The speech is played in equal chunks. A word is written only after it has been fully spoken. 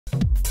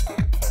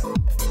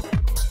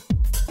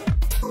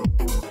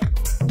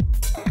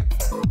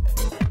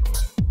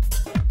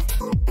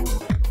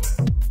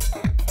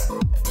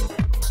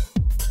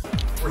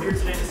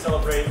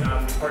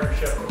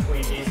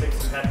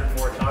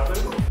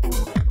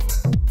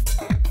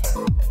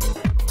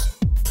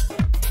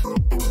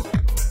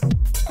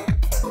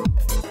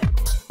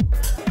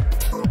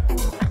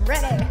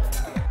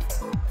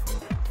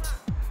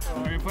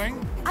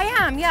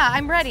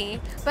I'm ready,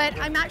 but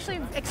I'm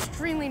actually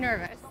extremely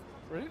nervous.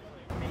 Really?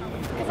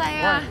 Because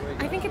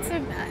I think it's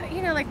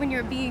you know, like when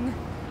you're being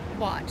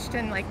watched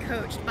and like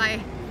coached by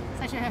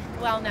such a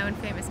well-known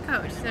famous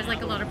coach, there's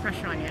like a lot of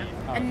pressure on you.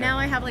 Okay. And now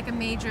I have like a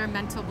major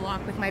mental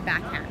block with my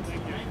backhand.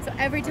 So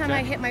every time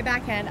I hit my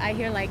backhand, I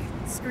hear like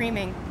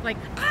screaming, like,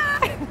 ah!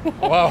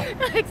 Wow.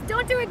 Like,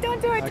 don't do it,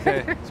 don't do it.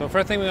 Okay, so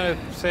first thing we're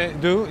gonna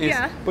do is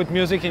put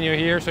music in your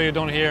ear so you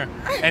don't hear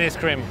any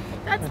scream.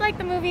 That's like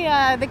the movie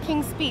The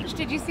King's Speech.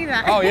 Did you see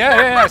that? Oh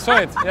yeah, I saw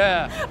it,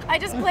 yeah. I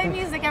just play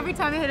music every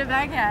time I hit a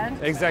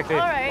backhand. Exactly,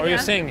 All right, or you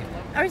sing.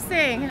 Or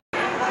sing.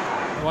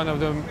 One of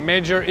the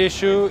major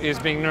issues is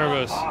being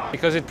nervous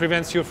because it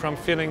prevents you from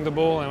feeling the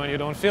ball, and when you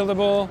don't feel the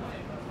ball,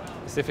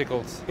 it's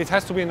difficult. It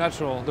has to be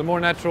natural. The more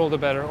natural, the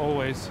better,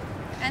 always.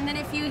 And then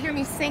if you hear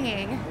me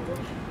singing,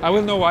 I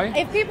will know why.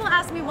 if people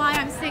ask me why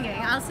I'm singing,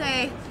 I'll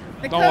say,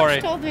 the Don't coach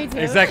worry. told me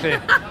to. Exactly.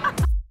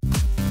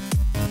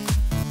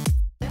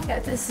 Yeah,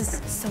 this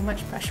is so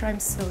much pressure. I'm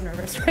so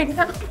nervous right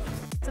now.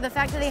 So the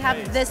fact that they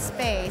have this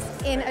space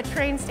in a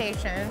train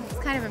station is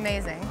kind of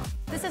amazing.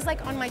 This is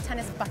like on my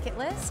tennis bucket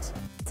list.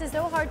 This is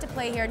so hard to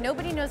play here.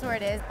 Nobody knows where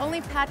it is.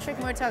 Only Patrick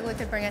Mouratoglou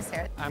could bring us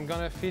here. I'm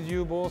gonna feed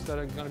you balls that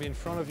are gonna be in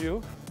front of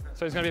you.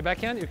 So it's gonna be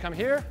backhand. You come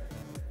here,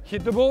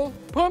 hit the ball,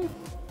 boom,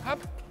 up,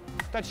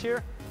 touch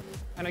here,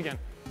 and again.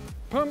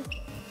 Boom,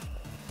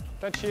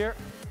 touch here,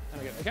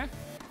 and again. Okay?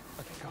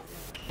 Okay, go.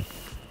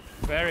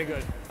 Very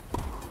good.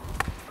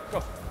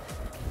 Go.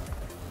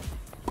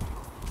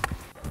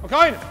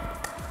 Okay.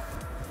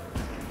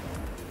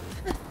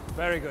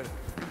 Very good.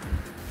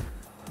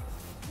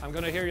 I'm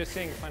gonna hear you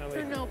sing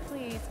finally. No,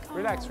 please.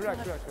 Relax,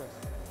 relax, relax, relax.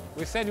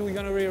 We said we're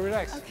gonna really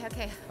relax. Okay,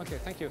 okay. Okay,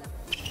 thank you.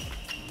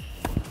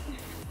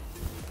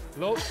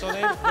 Low,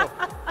 solid, go.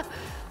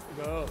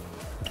 Go.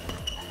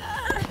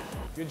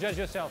 You judge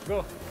yourself,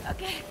 go.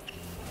 Okay.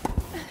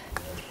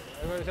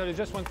 I'm gonna tell you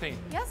just one thing.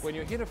 Yes? When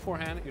you hit a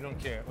forehand, you don't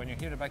care. When you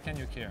hit a backhand,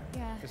 you care.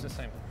 Yeah. It's the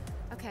same.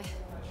 Okay.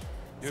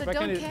 Your, So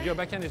don't care? your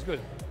backhand is good.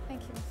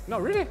 Thank you. No,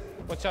 really?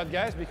 Watch out,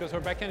 guys, because her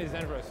backhand is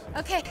dangerous.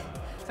 Okay.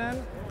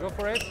 Stand, go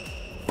for it.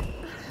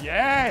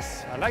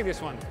 Yes! I like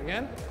this one.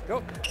 Again,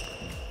 go.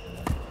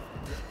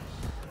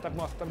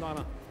 Tape-moi, tape dans la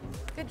main.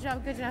 Good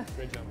job, good job.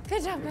 Great job.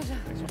 Good job, good job.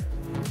 Next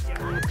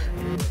one.